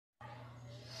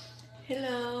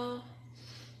Hello,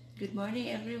 good morning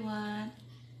everyone.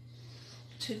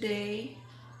 Today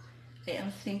I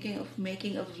am thinking of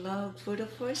making a vlog for the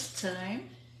first time,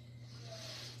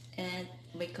 and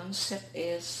my concept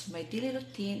is my daily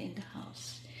routine in the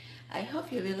house. I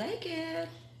hope you will like it.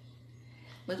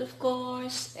 But of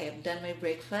course, I have done my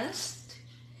breakfast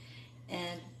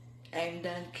and I'm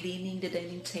done cleaning the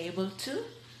dining table too.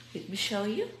 Let me show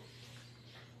you.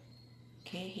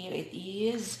 Okay, here it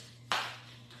is.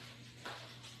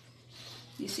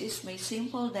 This is my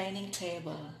simple dining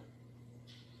table.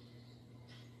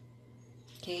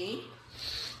 Okay,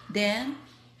 then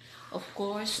of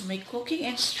course my cooking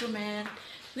instrument,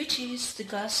 which is the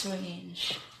gas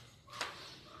range.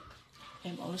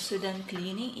 I'm also done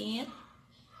cleaning it.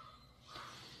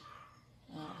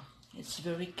 It's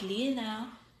very clean now.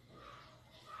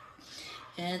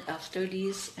 And after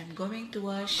this, I'm going to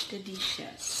wash the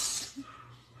dishes.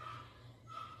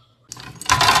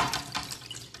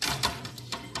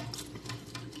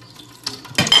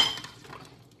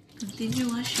 Continue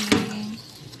washing.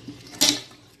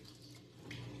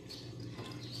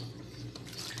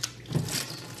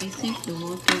 I think the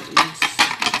water is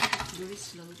very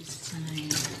slow this time.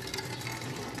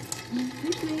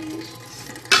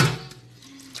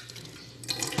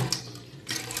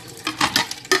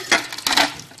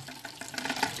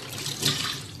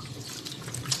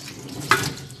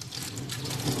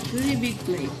 Very big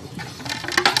plate.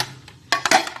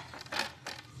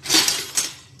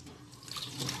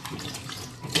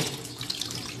 Okay.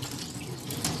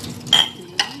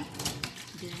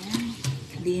 Then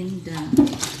clean the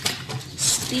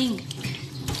sink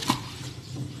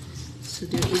so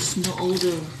there is no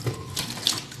odor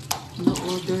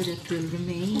that will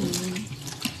remain.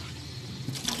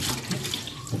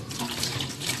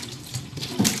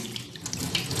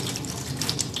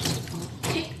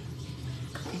 Okay,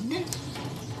 and then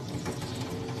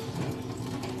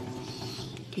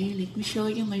let me show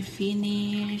you my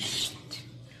finished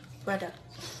product.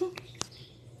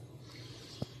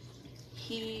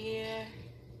 Here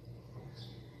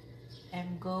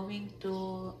I'm going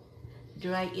to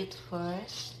dry it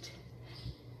first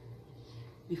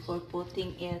before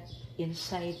putting it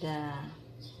inside the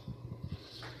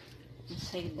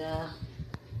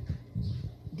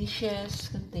dishes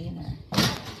container.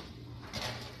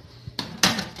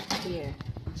 Here,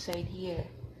 inside here,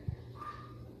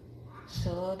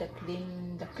 so the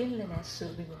cleanliness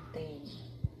will be maintained.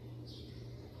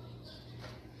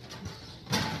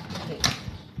 Okay,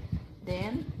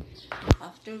 then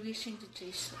after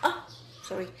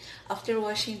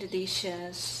washing the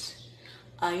dishes,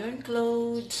 iron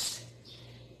clothes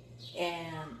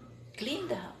and clean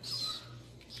the house.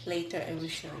 Later I will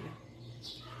show you.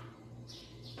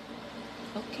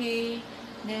 Okay,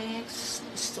 next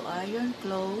is to iron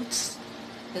clothes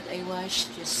that I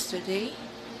washed yesterday.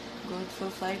 Good for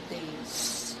 5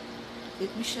 days.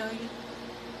 Let me show you.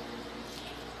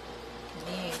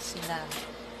 Kani sila.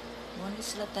 Muna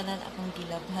sila tanan akong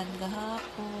gilabhan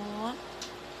gahapon.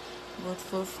 Good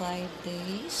for 5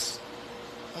 days.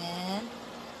 And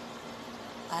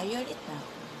iron it now.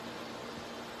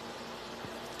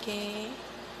 Okay.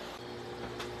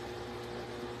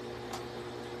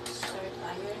 Start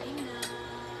ironing now.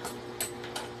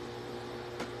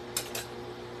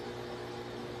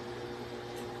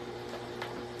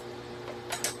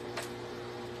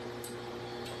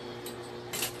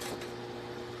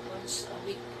 Once a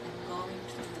week I'm going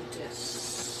to do this.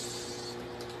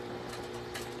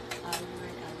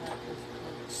 Iron a lot of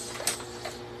clothes.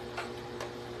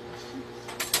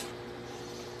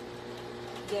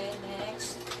 Then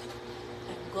next,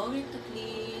 I'm going to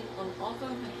clean all over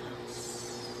my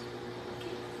house.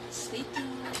 Okay, stay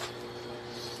tuned.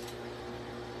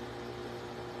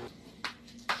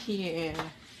 Here,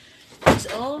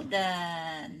 it's all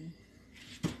done.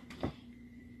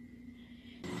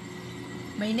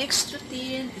 My next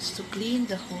routine is to clean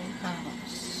the whole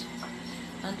house.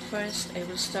 And first, I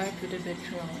will start with the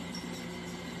bedroom.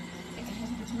 I have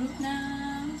the bedroom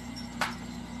now.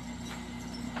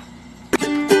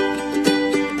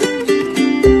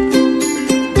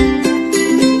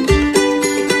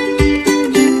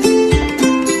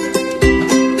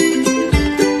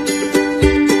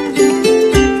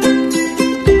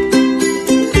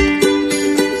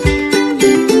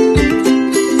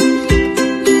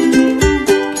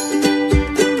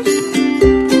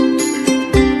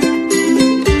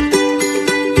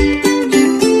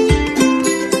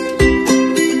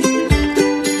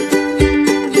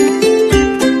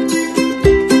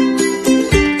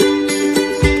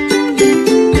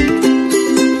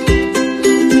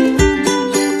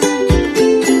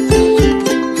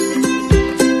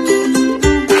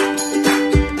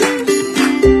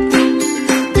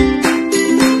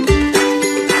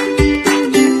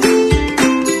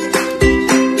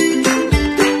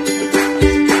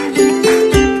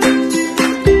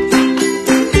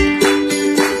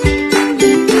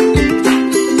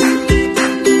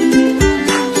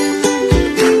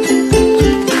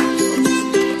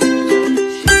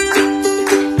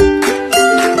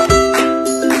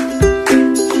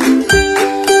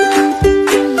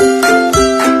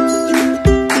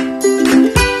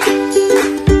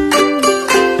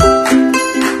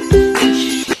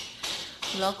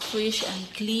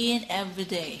 clean every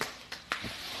day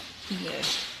here.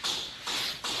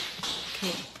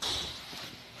 Okay.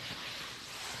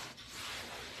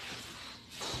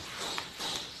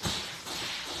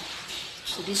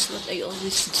 So this is what I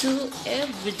always do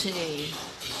every day.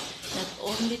 Not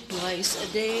only twice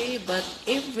a day, but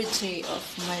every day of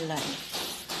my life.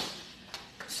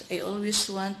 So I always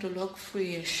want to look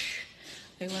fresh.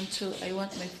 I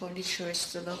want my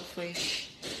furnitures to look fresh.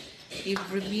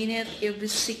 Every minute, every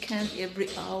second, every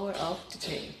hour of the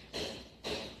day.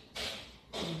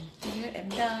 Here I'm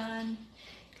done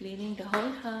cleaning the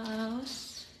whole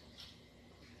house.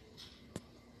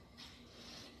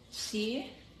 See?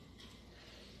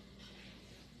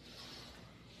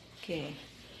 Okay.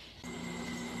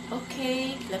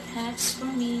 Okay, clap hands for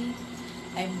me.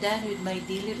 I'm done with my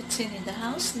daily routine in the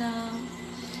house now.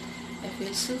 I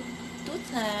feel so too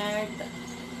tired, but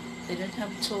I don't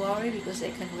have to worry because I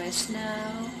can rest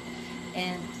now.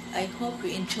 And I hope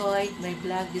you enjoyed my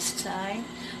vlog this time,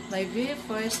 my very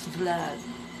first vlog.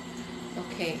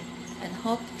 Okay, and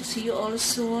hope to see you all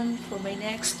soon for my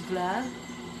next vlog.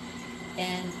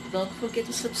 And don't forget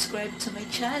to subscribe to my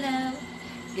channel.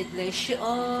 God bless you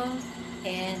all,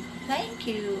 and thank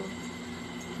you.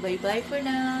 Bye-bye for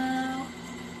now.